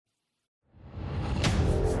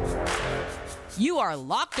You are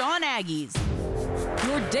Locked On Aggies,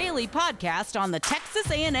 your daily podcast on the Texas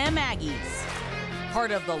A&M Aggies.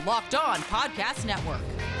 Part of the Locked On Podcast Network,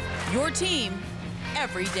 your team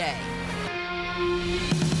every day.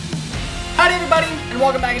 Howdy, everybody, and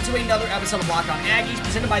welcome back into another episode of Locked On Aggies,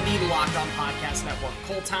 presented by the Locked On Podcast Network.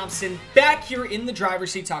 Cole Thompson back here in the driver's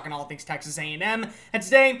seat talking all things Texas A&M. And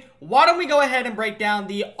today, why don't we go ahead and break down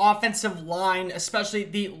the offensive line, especially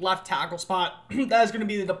the left tackle spot. That is going to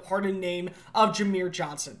be the departed name of Jameer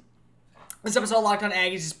Johnson. This episode of Locked On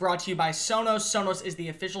Aggies is brought to you by Sonos. Sonos is the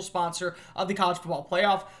official sponsor of the College Football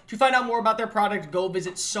Playoff. To find out more about their product, go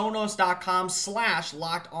visit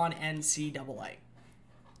sonos.com/LockedOnNCAA.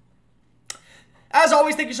 As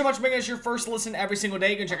always, thank you so much for making us your first listen every single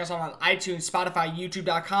day. You can check us out on iTunes, Spotify,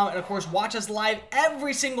 YouTube.com, and of course, watch us live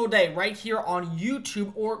every single day right here on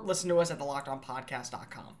YouTube or listen to us at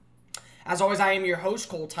thelockedonpodcast.com. As always, I am your host,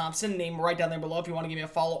 Cole Thompson. Name right down there below if you want to give me a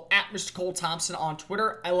follow at Mr. Cole Thompson on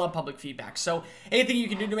Twitter. I love public feedback. So anything you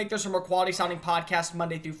can do to make this a more quality sounding podcast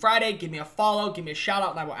Monday through Friday, give me a follow, give me a shout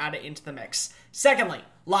out, and I will add it into the mix. Secondly,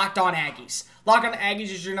 Locked On Aggies. Locked On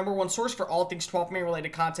Aggies is your number one source for all things 12th man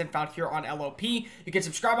related content found here on LOP. You can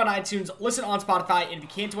subscribe on iTunes, listen on Spotify, and if you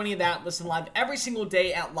can't do any of that, listen live every single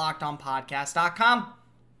day at LockedOnPodcast.com.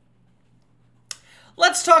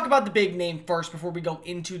 Let's talk about the big name first before we go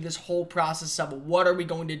into this whole process of what are we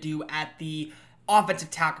going to do at the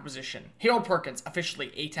offensive tackle position. Harold Perkins,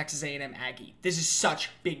 officially a Texas A&M Aggie. This is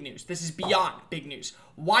such big news. This is beyond big news.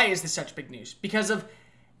 Why is this such big news? Because of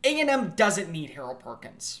A&M doesn't need Harold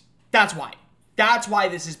Perkins. That's why. That's why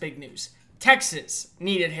this is big news. Texas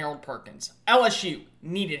needed Harold Perkins. LSU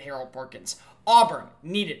needed Harold Perkins. Auburn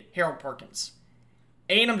needed Harold Perkins.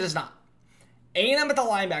 A&M does not. A&M at the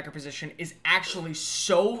linebacker position is actually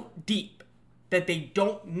so deep that they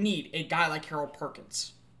don't need a guy like Harold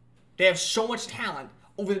Perkins. They have so much talent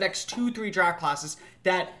over the next 2-3 draft classes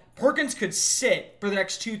that Perkins could sit for the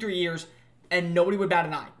next 2-3 years and nobody would bat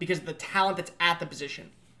an eye because of the talent that's at the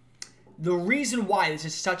position. The reason why this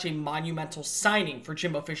is such a monumental signing for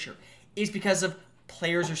Jimbo Fisher is because of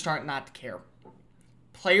players are starting not to care.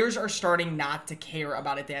 Players are starting not to care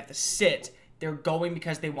about it. They have to sit. They're going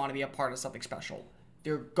because they want to be a part of something special.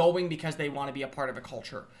 They're going because they want to be a part of a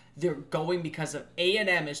culture. They're going because of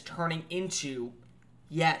A&M is turning into,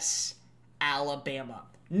 yes, Alabama.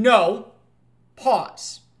 No,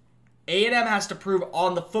 pause. A&M has to prove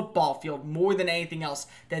on the football field more than anything else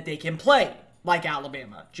that they can play like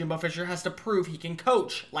Alabama. Jimbo Fisher has to prove he can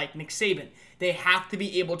coach like Nick Saban. They have to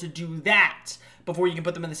be able to do that before you can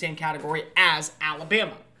put them in the same category as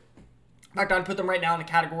Alabama. In fact, I'd put them right now in a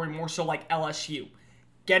category more so like LSU.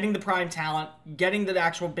 Getting the prime talent, getting the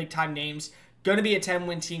actual big-time names, going to be a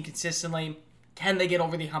 10-win team consistently. Can they get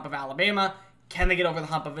over the hump of Alabama? Can they get over the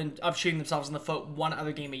hump of shooting themselves in the foot one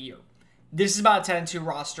other game a year? This is about a 10-2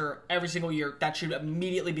 roster every single year. That should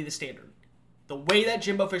immediately be the standard. The way that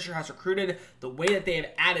Jimbo Fisher has recruited, the way that they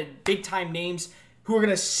have added big-time names who are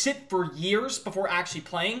going to sit for years before actually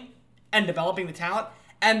playing and developing the talent,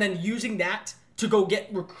 and then using that to go get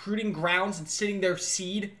recruiting grounds and sitting their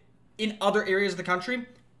seed in other areas of the country,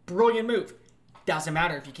 brilliant move. Doesn't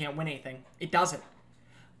matter if you can't win anything. It doesn't.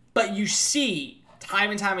 But you see, time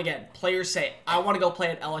and time again, players say, I want to go play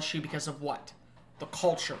at LSU because of what? The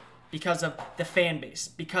culture. Because of the fan base.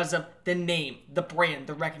 Because of the name, the brand,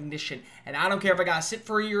 the recognition. And I don't care if I got to sit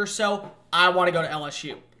for a year or so, I want to go to LSU.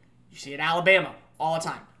 You see it at Alabama all the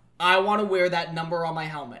time. I want to wear that number on my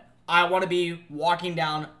helmet. I want to be walking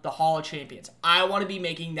down the Hall of Champions. I want to be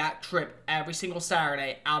making that trip every single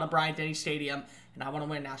Saturday out of Bryant-Denny Stadium, and I want to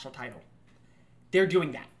win a national title. They're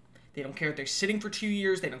doing that. They don't care if they're sitting for 2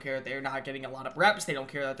 years. They don't care if they're not getting a lot of reps. They don't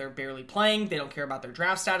care that they're barely playing. They don't care about their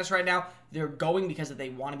draft status right now. They're going because they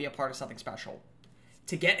want to be a part of something special.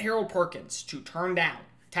 To get Harold Perkins to turn down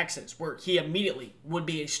Texas, where he immediately would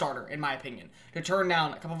be a starter, in my opinion, to turn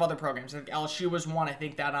down a couple of other programs. I think LSU was one. I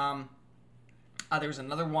think that there was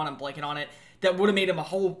another one, I'm blanking on it, that would have made him a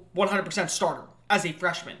whole 100% starter as a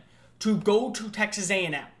freshman. To go to Texas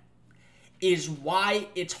A&M is why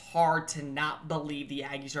it's hard to not believe the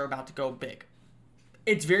Aggies are about to go big.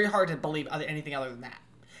 It's very hard to believe anything other than that.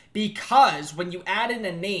 Because when you add in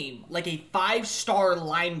a name like a 5-star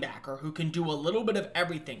linebacker who can do a little bit of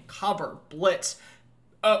everything, cover, blitz,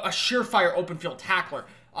 a surefire open field tackler,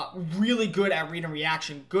 really good at read and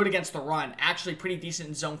reaction, good against the run, actually pretty decent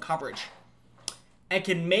in zone coverage, and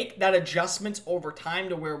can make that adjustment over time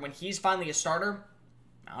to where when he's finally a starter,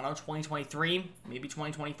 I don't know, 2023, maybe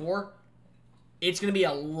 2024, it's going to be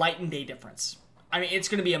a light and day difference. I mean, it's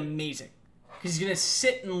going to be amazing. Because he's going to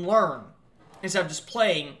sit and learn instead of just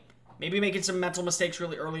playing, maybe making some mental mistakes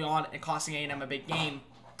really early on and costing A&M a big game.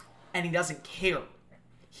 and he doesn't care.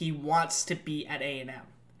 He wants to be at A&M.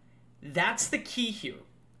 That's the key here.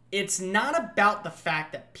 It's not about the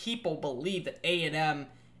fact that people believe that A&M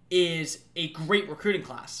is a great recruiting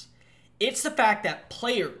class. It's the fact that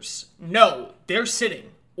players know they're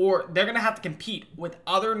sitting or they're going to have to compete with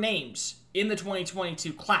other names in the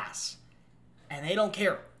 2022 class, and they don't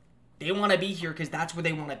care. They want to be here because that's where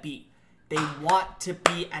they want to be. They want to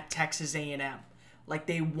be at Texas A&M. Like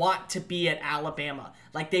they want to be at Alabama.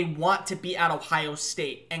 Like they want to be at Ohio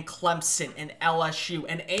State and Clemson and LSU.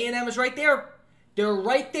 And A&M is right there. They're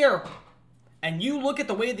right there. And you look at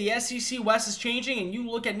the way the SEC West is changing, and you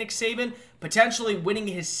look at Nick Saban potentially winning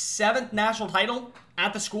his 7th national title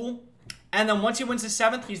at the school. And then once he wins his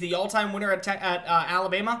 7th, he's the all-time winner at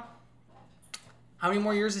Alabama. How many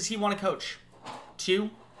more years does he want to coach?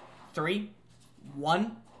 2, 3,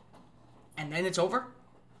 1, and then it's over?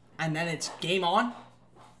 And then it's game on?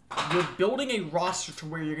 You're building a roster to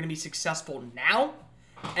where you're going to be successful now,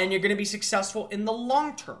 and you're going to be successful in the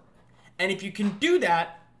long term. And if you can do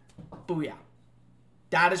that, booyah.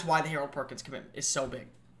 That is why the Harold Perkins commitment is so big.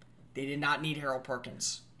 They did not need Harold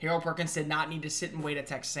Perkins. Harold Perkins did not need to sit and wait at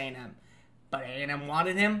Texas A&M. But A&M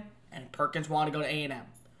wanted him, and Perkins wanted to go to A&M.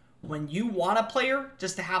 When you want a player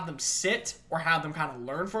just to have them sit or have them kind of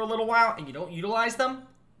learn for a little while and you don't utilize them,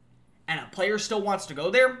 and a player still wants to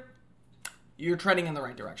go there, you're trending in the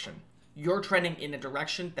right direction. You're trending in a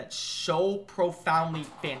direction that's so profoundly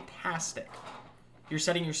fantastic. You're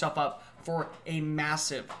setting yourself up for a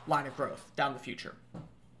massive line of growth down the future.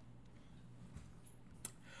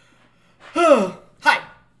 Hi,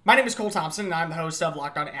 my name is Cole Thompson, and I'm the host of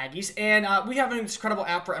Locked On Aggies, and we have an incredible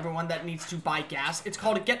app for everyone that needs to buy gas. It's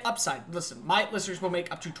called Get Upside. Listen, my listeners will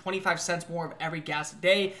make up to 25 cents more of every gas a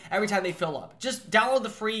day every time they fill up. Just download the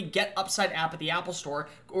free Get Upside app at the Apple Store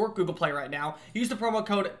or Google Play right now. Use the promo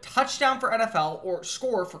code Touchdown for NFL or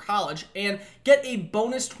SCORE for college, and get a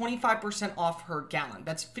bonus 25% off per gallon.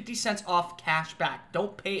 That's 50 cents off cash back.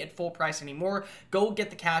 Don't pay at full price anymore. Go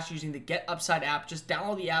get the cash using the Get Upside app. Just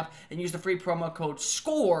download the app and use the free promo code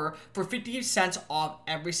SCORE for 50 cents off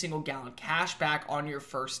every single gallon. Cash back on your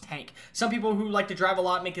first tank. Some people who like to drive a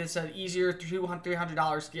lot make this an easier $200,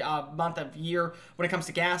 $300 a month of year when it comes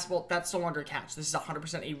to gas. Well, that's no longer a catch. This is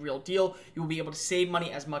 100% a real deal. You will be able to save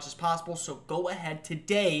money as much as possible. So go ahead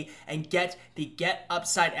today and get the Get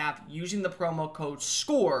Upside app using the promo code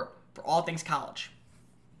SCORE for all things college.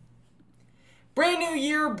 Brand new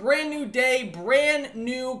year, brand new day, brand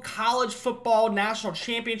new college football national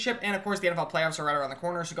championship, and of course the NFL playoffs are right around the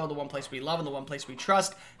corner, so go to the one place we love and the one place we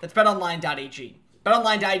trust. That's betonline.ag.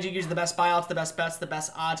 BetOnline.ag gives you the best buyouts, the best bets, the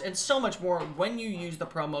best odds, and so much more when you use the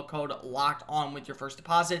promo code LOCKEDON with your first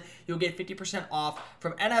deposit. You'll get 50% off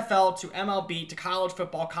from NFL to MLB to college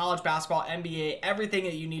football, college basketball, NBA, everything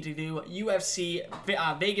that you need to do, UFC,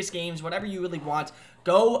 Vegas games, whatever you really want.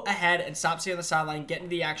 Go ahead and stop sitting on the sideline. Get into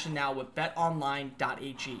the action now with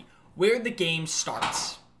betonline.ag, where the game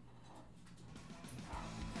starts.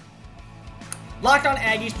 Locked On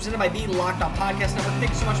Aggies, presented by the Locked On Podcast Network. Thank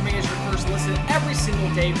you so much for making us your first listen every single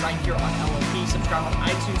day right here on LOP. Subscribe on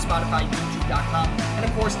iTunes, Spotify, YouTube.com, and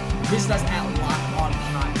of course, visit us at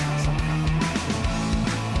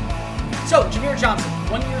LockedOnPodcast.com. So, Jahmir Johnson,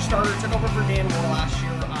 one-year starter, took over for Dan Moore last year.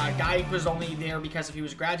 Guy was only there because he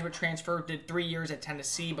was a graduate transfer, did 3 years at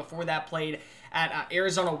Tennessee. Before that, played at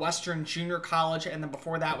Arizona Western Junior College, and then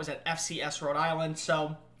before that was at FCS Rhode Island.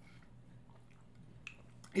 So,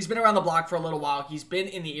 he's been around the block for a little while. He's been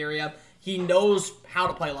in the area. He knows how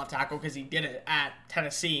to play left tackle because he did it at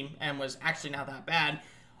Tennessee and was actually not that bad.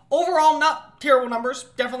 Overall, not terrible numbers.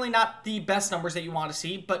 Definitely not the best numbers that you want to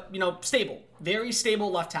see, but, stable. Very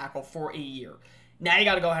stable left tackle for a year. Now you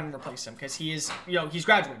got to go ahead and replace him because he is, he's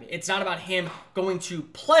graduating. It's not about him going to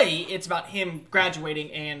play. It's about him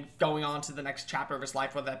graduating and going on to the next chapter of his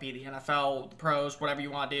life, whether that be the NFL, the pros, whatever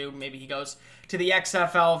you want to do. Maybe he goes to the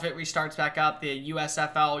XFL if it restarts back up, the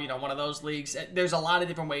USFL, one of those leagues. There's a lot of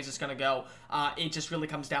different ways it's going to go. It just really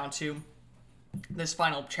comes down to this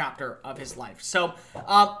final chapter of his life. So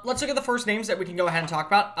let's look at the first names that we can go ahead and talk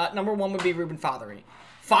about. Number one would be Ruben Fothery.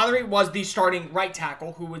 Fothery was the starting right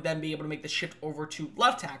tackle who would then be able to make the shift over to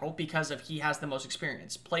left tackle because he has the most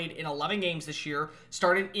experience. Played in 11 games this year,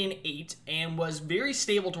 started in 8, and was very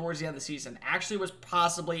stable towards the end of the season. Actually was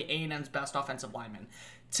possibly A&M's best offensive lineman.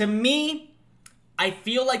 To me, I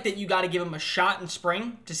feel like that you got to give him a shot in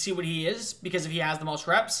spring to see what he is because if he has the most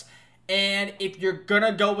reps. And if you're going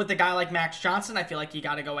to go with a guy like Max Johnson, I feel like you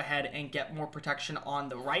got to go ahead and get more protection on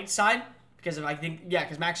the right side. Because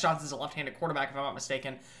because Max Johnson's a left-handed quarterback, if I'm not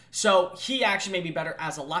mistaken. So he actually may be better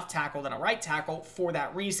as a left tackle than a right tackle for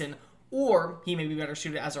that reason. or he may be better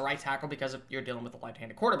suited as a right tackle because you're dealing with a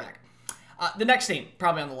left-handed quarterback. The next name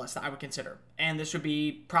probably on the list that I would consider, and this would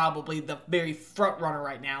be probably the very front runner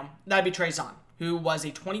right now, that'd be Trey Zahn, who was a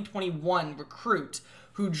 2021 recruit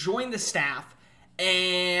who joined the staff,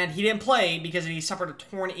 and he didn't play because he suffered a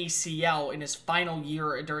torn ACL in his final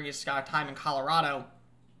year during his time in Colorado,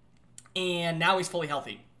 and now he's fully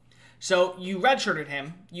healthy. So you redshirted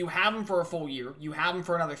him, you have him for a full year, you have him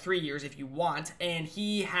for another 3 years if you want, and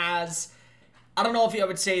he has, I don't know if I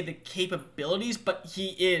would say the capabilities, but he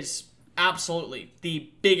is absolutely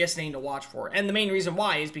the biggest name to watch for. And the main reason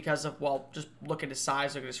why is because of, well, just look at his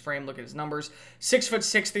size, look at his frame, look at his numbers.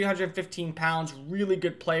 6'6", 315 pounds, really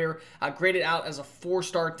good player. Graded out as a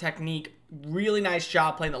 4-star technique. Really nice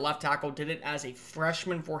job playing the left tackle. Did it as a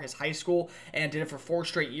freshman for his high school and did it for 4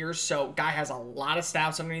 straight years. So guy has a lot of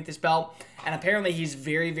stats underneath his belt. And apparently he's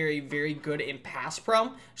very, very, very good in pass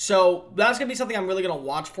pro. So that's going to be something I'm really going to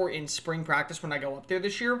watch for in spring practice when I go up there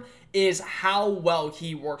this year, is how well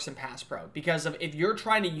he works in pass pro. Because if you're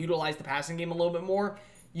trying to utilize the passing game a little bit more,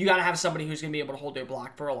 you got to have somebody who's going to be able to hold their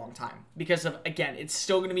block for a long time. Because again, it's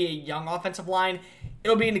still going to be a young offensive line.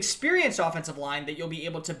 It'll be an experienced offensive line that you'll be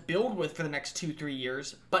able to build with for the next 2-3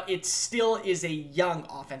 years, but it still is a young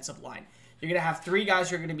offensive line. You're going to have 3 guys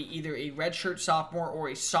who are going to be either a redshirt sophomore or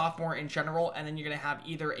a sophomore in general, and then you're going to have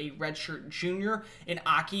either a redshirt junior in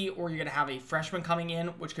Aki, or you're going to have a freshman coming in,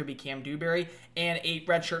 which could be Cam Dewberry, and a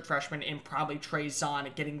redshirt freshman in probably Trey Zahn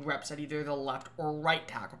getting reps at either the left or right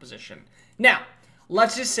tackle position. Now,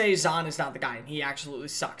 let's just say Zahn is not the guy, and he absolutely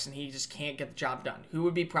sucks, and he just can't get the job done. Who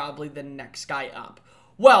would be probably the next guy up?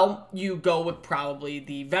 Well, you go with probably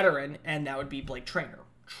the veteran, and that would be Blake Trainer.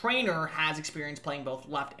 Trainer has experience playing both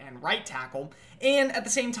left and right tackle, and at the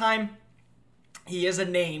same time, he is a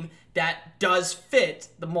name that does fit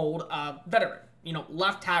the mold of veteran. You know,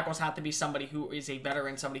 left tackles have to be somebody who is a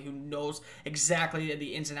veteran, somebody who knows exactly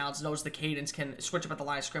the ins and outs, knows the cadence, can switch up at the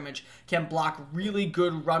line of scrimmage, can block really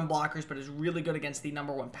good run blockers, but is really good against the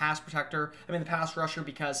number 1 pass rusher,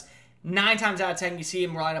 because 9 times out of 10, you see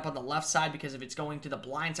him line up on the left side because if it's going to the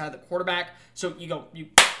blind side of the quarterback, so you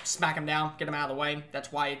smack him down, get him out of the way.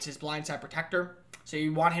 That's why it's his blind side protector. So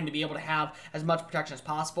you want him to be able to have as much protection as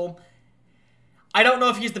possible. I don't know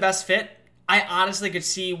if he's the best fit. I honestly could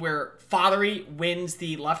see where Fothery wins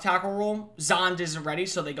the left tackle role. Zahn isn't ready,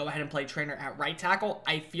 so they go ahead and play Trainer at right tackle.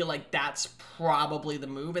 I feel like that's probably the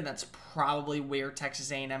move, and that's probably where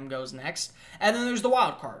Texas A&M goes next. And then there's the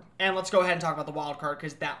wild card. And let's go ahead and talk about the wild card,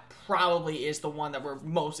 because that probably is the one that we're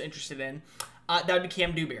most interested in. That would be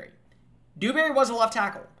Cam Dewberry. Dewberry was a left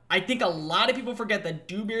tackle. I think a lot of people forget that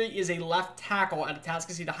Dewberry is a left tackle at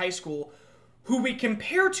Atascocita High School, who we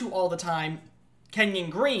compare to all the time, Kenyon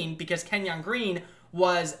Green, because Kenyon Green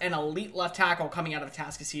was an elite left tackle coming out of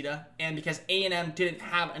Atascocita, and because A&M didn't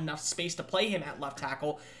have enough space to play him at left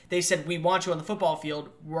tackle, they said, we want you on the football field,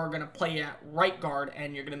 we're going to play you at right guard,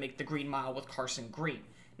 and you're going to make the Green Mile with Carson Green.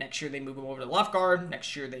 Next year, they move him over to left guard.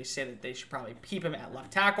 Next year, they say that they should probably keep him at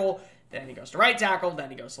left tackle. Then he goes to right tackle. Then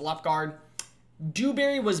he goes to left guard.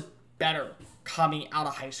 Dewberry was better coming out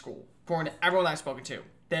of high school, according to everyone I've spoken to,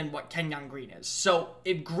 than what Kenyon Green is. So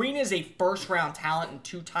if Green is a first-round talent and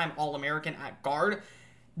 2-time All-American at guard,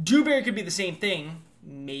 Dewberry could be the same thing.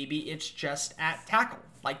 Maybe it's just at tackle.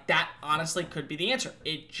 Like, that honestly could be the answer.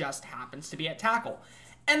 It just happens to be at tackle.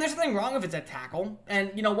 And there's nothing wrong if it's at tackle.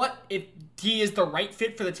 And you know what? If he is the right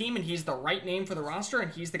fit for the team and he's the right name for the roster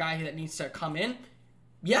and he's the guy that needs to come in,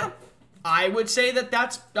 yeah, I would say that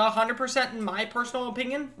that's 100% in my personal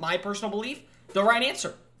opinion, my personal belief, the right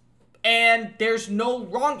answer. And there's no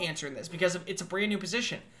wrong answer in this because it's a brand new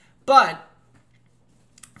position. But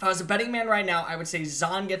if I was a betting man right now, I would say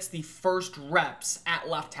Zahn gets the first reps at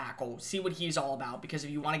left tackle. See what he's all about, because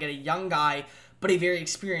if you want to get a young guy, but a very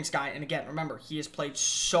experienced guy, and again, remember, he has played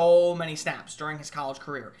so many snaps during his college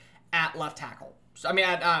career at left tackle.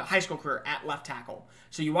 At high school career at left tackle.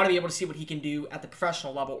 So you want to be able to see what he can do at the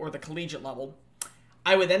professional level or the collegiate level.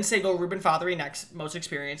 I would then say go Ruben Fothery next, most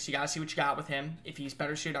experienced. You got to see what you got with him. If he's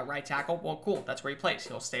better suited at right tackle, well, cool. That's where he plays.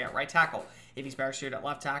 He'll stay at right tackle. If he's better suited at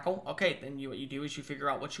left tackle, okay, then what you do is you figure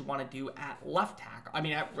out what you want to do at left tackle.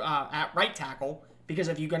 At right tackle, because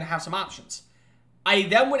if you're going to have some options. I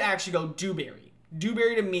then would actually go Dewberry.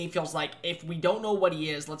 Dewberry to me feels like if we don't know what he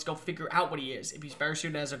is, let's go figure out what he is. If he's better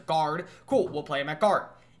suited as a guard, cool, we'll play him at guard.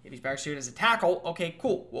 If he's better suited as a tackle, okay,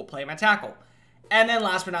 cool, we'll play him at tackle. And then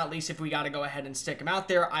last but not least, if we got to go ahead and stick him out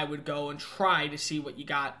there, I would go and try to see what you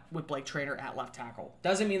got with Blake Trainer at left tackle.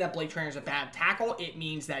 Doesn't mean that Blake Trainer is a bad tackle. It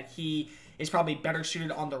means that he is probably better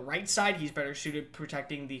suited on the right side. He's better suited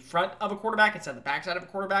protecting the front of a quarterback instead of the back side of a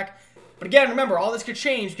quarterback. But again, remember, all this could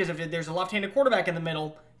change because if there's a left-handed quarterback in the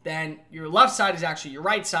middle, then your left side is actually your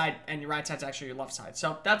right side, and your right side is actually your left side.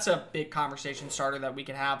 So that's a big conversation starter that we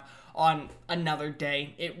could have on another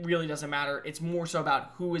day. It really doesn't matter. It's more so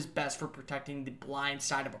about who is best for protecting the blind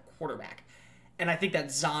side of a quarterback. And I think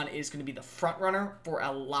that Zahn is going to be the front runner for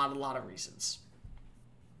a lot of reasons.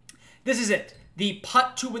 This is it. The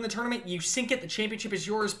putt to win the tournament. You sink it. The championship is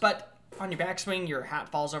yours, but on your backswing, your hat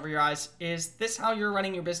falls over your eyes. Is this how you're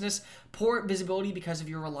running your business? Poor visibility because of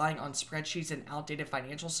you're relying on spreadsheets and outdated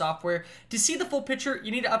financial software. To see the full picture,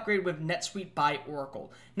 you need to upgrade with NetSuite by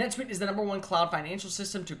Oracle. NetSuite is the #1 cloud financial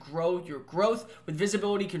system to grow your growth with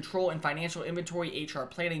visibility, control, and financial inventory, HR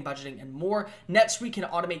planning, budgeting, and more. NetSuite can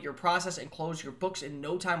automate your process and close your books in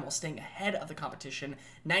no time while staying ahead of the competition.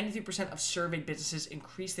 93% of surveyed businesses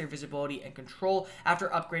increase their visibility and control after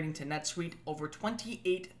upgrading to NetSuite. Over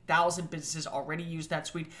 28,000 businesses already use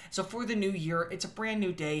NetSuite. So for the new year, it's a brand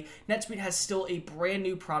new day. NetSuite has still a brand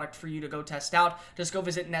new product for you to go test out. Just go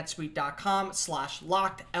visit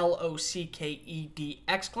netsuite.com/locked, LOCKED,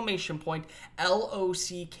 exclamation point,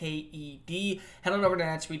 LOCKED. Head on over to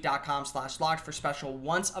netsuite.com/locked for special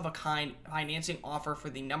once-of-a-kind financing offer for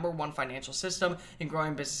the #1 financial system in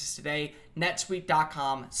growing businesses today.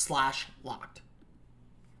 netsuite.com/locked.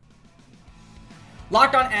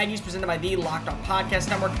 Locked On Aggies, presented by the Locked On Podcast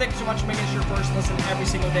Network. Thank you so much for making us your first listen every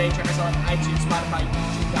single day. Check us out on iTunes, Spotify,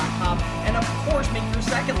 YouTube.com. And of course, make your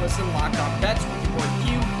second listen Locked On Bets with your boy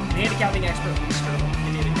Q, the handicapping expert Lee Sterling.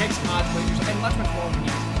 The daily picks, odds, wagers, and much more when you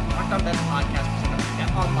use the Locked On Bets Podcast, presented by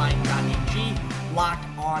betonline.ag. Locked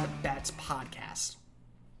On Bets Podcast.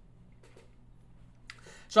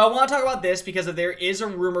 So I want to talk about this because there is a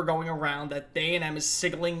rumor going around that A&M is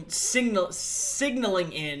signaling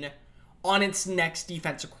in on its next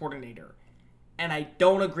defensive coordinator. And I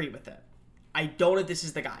don't agree with it. I don't think this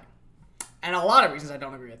is the guy. And a lot of reasons I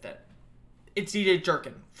don't agree with it. It's DJ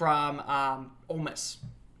Durkin from Ole Miss.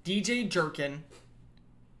 DJ Durkin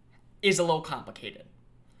is a little complicated.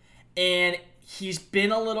 And he's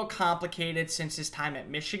been a little complicated since his time at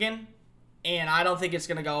Michigan. And I don't think it's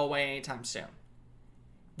going to go away anytime soon.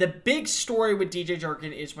 The big story with DJ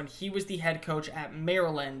Durkin is when he was the head coach at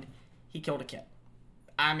Maryland, he killed a kid.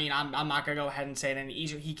 I mean, I'm not going to go ahead and say it any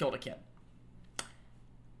easier. He killed a kid.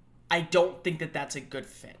 I don't think that that's a good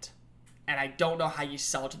fit. And I don't know how you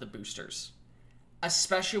sell it to the boosters.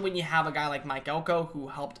 Especially when you have a guy like Mike Elko who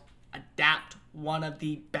helped adapt one of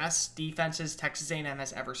the best defenses Texas A&M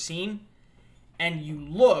has ever seen. And you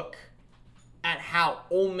look at how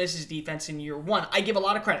Ole Miss's defense in year one. I give a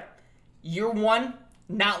lot of credit. Year one,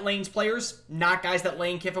 not Lane's players. Not guys that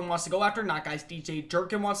Lane Kiffin wants to go after. Not guys DJ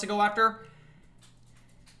Durkin wants to go after.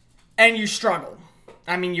 And you struggle.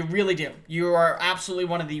 I mean, you really do. You are absolutely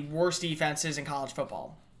one of the worst defenses in college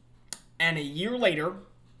football. And a year later,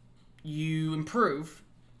 you improve,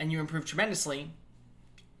 and you improve tremendously,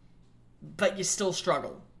 but you still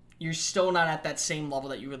struggle. You're still not at that same level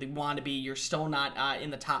that you really want to be. You're still not in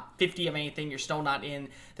the top 50 of anything. You're still not in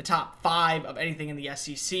the top 5 of anything in the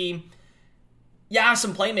SEC. You have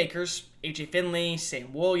some playmakers. A.J. Finley,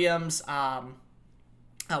 Sam Williams, one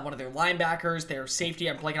of their linebackers, their safety,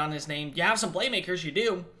 I'm blanking on his name. You have some playmakers, you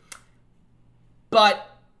do. But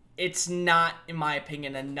it's not, in my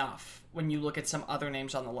opinion, enough when you look at some other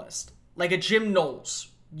names on the list. Like a Jim Knowles,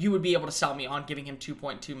 you would be able to sell me on giving him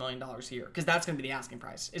 $2.2 million a year, because that's going to be the asking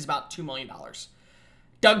price, is about $2 million.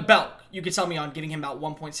 Doug Belk, you could sell me on giving him about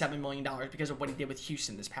 $1.7 million because of what he did with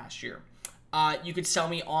Houston this past year. You could sell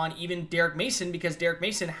me on even Derek Mason, because Derek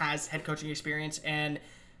Mason has head coaching experience and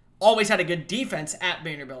always had a good defense at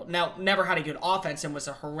Vanderbilt. Now, never had a good offense and was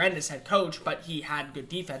a horrendous head coach, but he had good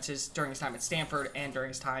defenses during his time at Stanford and during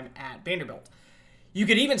his time at Vanderbilt. You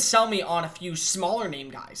could even sell me on a few smaller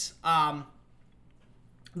name guys.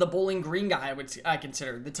 The Bowling Green guy I would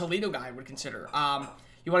consider. The Toledo guy I would consider.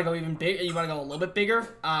 You want to go even big? You want to go a little bit bigger?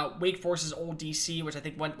 Wake Forest's old DC, which I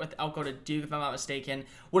think went with Elko to Duke, if I'm not mistaken,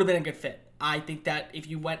 would have been a good fit. I think that if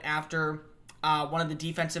you went after one of the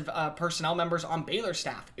defensive personnel members on Baylor's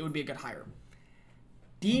staff, it would be a good hire.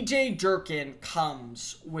 DJ Durkin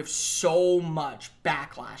comes with so much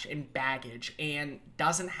backlash and baggage and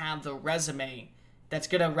doesn't have the resume that's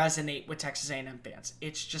going to resonate with Texas A&M fans.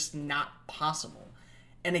 It's just not possible.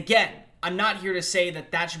 And again, I'm not here to say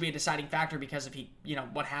that that should be a deciding factor because of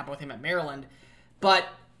what happened with him at Maryland, but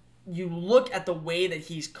you look at the way that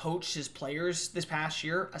he's coached his players this past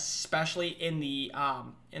year, especially in the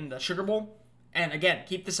Sugar Bowl. And again,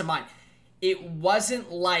 keep this in mind. It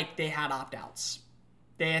wasn't like they had opt-outs.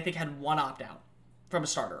 They, I think, had one opt-out from a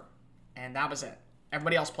starter. And that was it.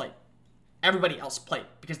 Everybody else played. Everybody else played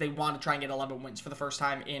because they wanted to try and get 11 wins for the first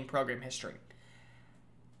time in program history.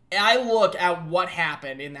 And I look at what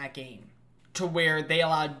happened in that game to where they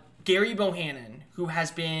allowed Gary Bohannon, who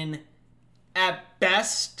has been at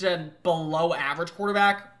best a below average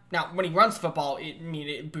quarterback. Now, when he runs the football,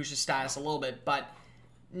 it boosts his status a little bit, but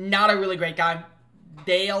not a really great guy.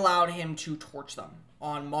 They allowed him to torch them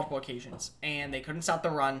on multiple occasions, and they couldn't stop the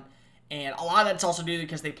run. And a lot of that's also due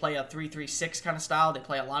because they play a 3-3-6 kind of style. They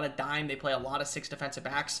play a lot of dime. They play a lot of 6 defensive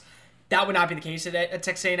backs. That would not be the case at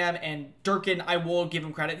Texas A&M. And Durkin, I will give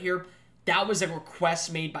him credit here. That was a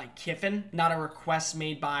request made by Kiffin, not a request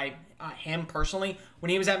made by him personally. When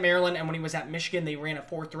he was at Maryland and when he was at Michigan, they ran a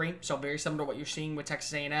 4-3, so very similar to what you're seeing with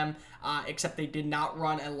Texas A&M, except they did not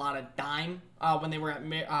run a lot of dime when they were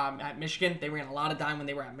at Michigan. They ran a lot of dime when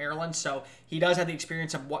they were at Maryland, so he does have the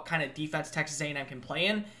experience of what kind of defense Texas A&M can play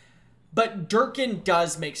in. But Durkin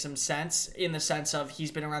does make some sense in the sense of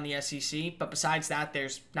he's been around the SEC, but besides that,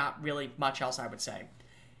 there's not really much else I would say.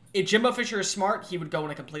 If Jimbo Fisher is smart, he would go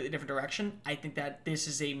in a completely different direction. I think that this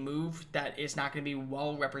is a move that is not going to be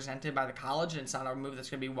well represented by the college, and it's not a move that's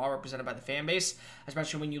going to be well represented by the fan base,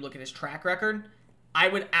 especially when you look at his track record. I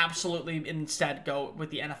would absolutely instead go with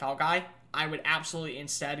the NFL guy. I would absolutely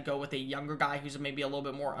instead go with a younger guy who's maybe a little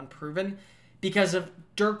bit more unproven, because if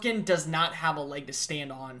Durkin does not have a leg to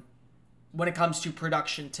stand on when it comes to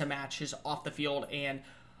production to match his off the field and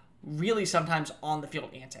really sometimes on the field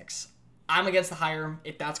antics. I'm against the hire.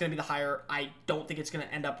 If that's going to be the hire, I don't think it's going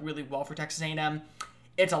to end up really well for Texas A&M.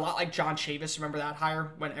 It's a lot like John Chavis. Remember that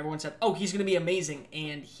hire when everyone said, oh, he's going to be amazing,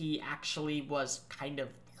 and he actually was kind of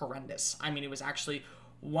horrendous. I mean, it was actually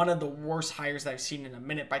one of the worst hires that I've seen in a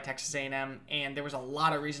minute by Texas A&M, and there was a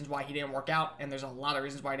lot of reasons why he didn't work out, and there's a lot of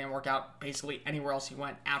reasons why he didn't work out basically anywhere else he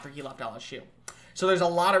went after he left LSU. So there's a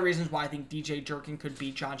lot of reasons why I think DJ Durkin could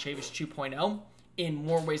be John Chavis 2.0 in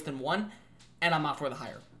more ways than one, and I'm not for the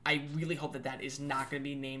hire. I really hope that that is not going to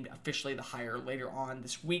be named officially the hire later on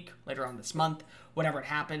this week, later on this month, whenever it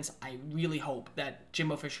happens. I really hope that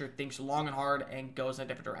Jimbo Fisher thinks long and hard and goes in a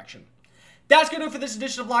different direction. That's going to do it for this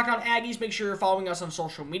edition of Locked On Aggies. Make sure you're following us on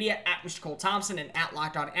social media at Mr. Cole Thompson and at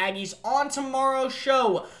Locked On Aggies. On tomorrow's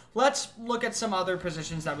show, let's look at some other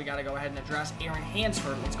positions that we got to go ahead and address. Aaron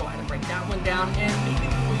Hansford, let's go ahead and break that one down. And maybe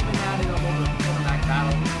we'll even add in a little bit of quarterback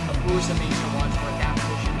battle of who's the major ones for that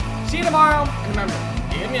position. See you tomorrow. And remember,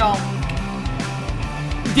 give me all.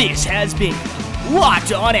 This has been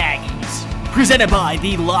Locked On Aggies, presented by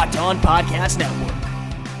the Locked On Podcast Network.